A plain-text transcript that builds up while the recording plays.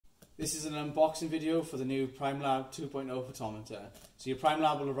This is an unboxing video for the new Primelab 2.0 photometer. So your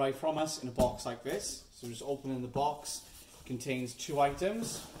Primelab will arrive from us in a box like this. So just opening the box, it contains two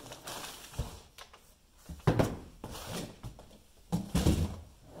items. The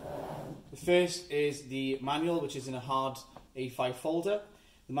first is the manual, which is in a hard A5 folder.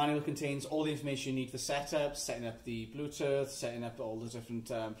 The manual contains all the information you need for setup, setting up the Bluetooth, setting up all the different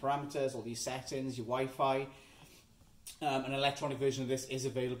parameters, all these settings, your Wi-Fi. An electronic version of this is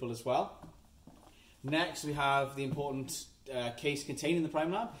available as well. Next, we have the important case containing the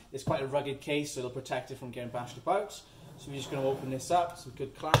Primelab. It's quite a rugged case, so it'll protect it from getting bashed about. So we're just going to open this up, some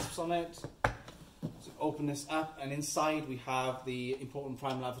good clasps on it. So open this up, and inside we have the important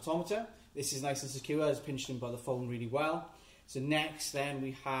Primelab photometer. This is nice and secure, it's pinched in by the phone really well. So next then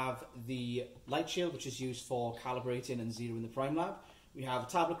we have the light shield, which is used for calibrating and zeroing the Primelab. We have a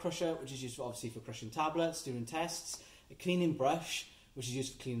tablet crusher, which is used obviously for crushing tablets, doing tests. A cleaning brush, which is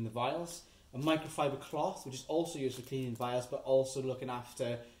used for cleaning the vials. A microfiber cloth, which is also used for cleaning vials, but also looking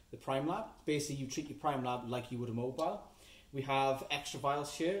after the Primelab. Basically, you treat your Primelab like you would a mobile. We have extra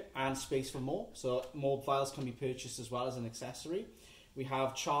vials here and space for more, so more vials can be purchased as well as an accessory. We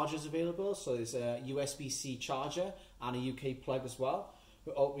have chargers available, so there's a USB-C charger and a UK plug as well.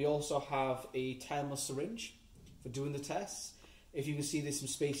 We also have a thermal syringe for doing the tests. If you can see, there's some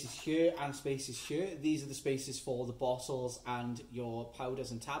spaces here and spaces here. These are the spaces for the bottles and your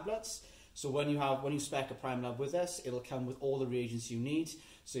powders and tablets. So when you spec a Primelab with us, it'll come with all the reagents you need.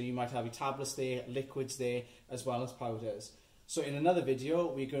 So you might have your tablets there, liquids there, as well as powders. So in another video,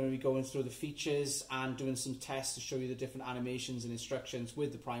 we're going to be going through the features and doing some tests to show you the different animations and instructions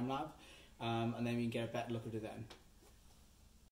with the Primelab. And then we can get a better look at it then.